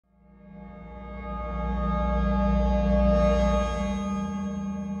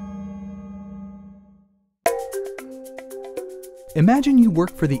Imagine you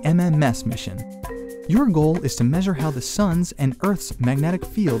work for the MMS mission. Your goal is to measure how the Sun's and Earth's magnetic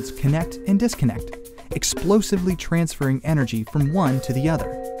fields connect and disconnect, explosively transferring energy from one to the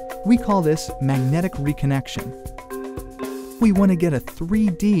other. We call this magnetic reconnection. We want to get a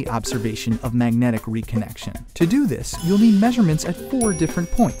 3D observation of magnetic reconnection. To do this, you'll need measurements at 4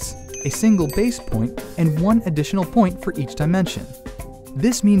 different points, a single base point, and 1 additional point for each dimension.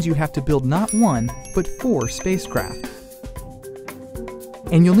 This means you have to build not 1, but 4 spacecraft.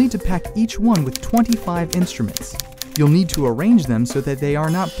 And you'll need to pack each one with 25 instruments. You'll need to arrange them so that they are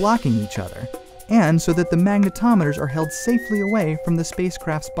not blocking each other, and so that the magnetometers are held safely away from the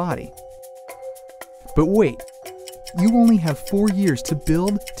spacecraft's body. But wait, you only have 4 years to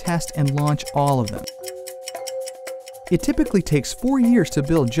build, test, and launch all of them. It typically takes 4 years to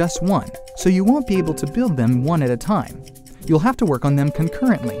build just one, so you won't be able to build them one at a time. You'll have to work on them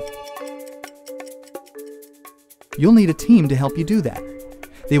concurrently. You'll need a team to help you do that.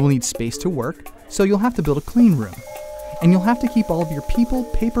 They will need space to work, so you'll have to build a clean room. And you'll have to keep all of your people,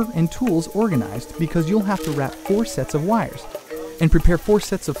 paper, and tools organized because you'll have to wrap 4 sets of wires, and prepare 4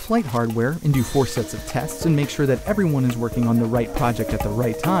 sets of flight hardware, and do 4 sets of tests, and make sure that everyone is working on the right project at the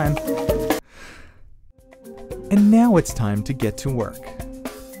right time. And now it's time to get to work.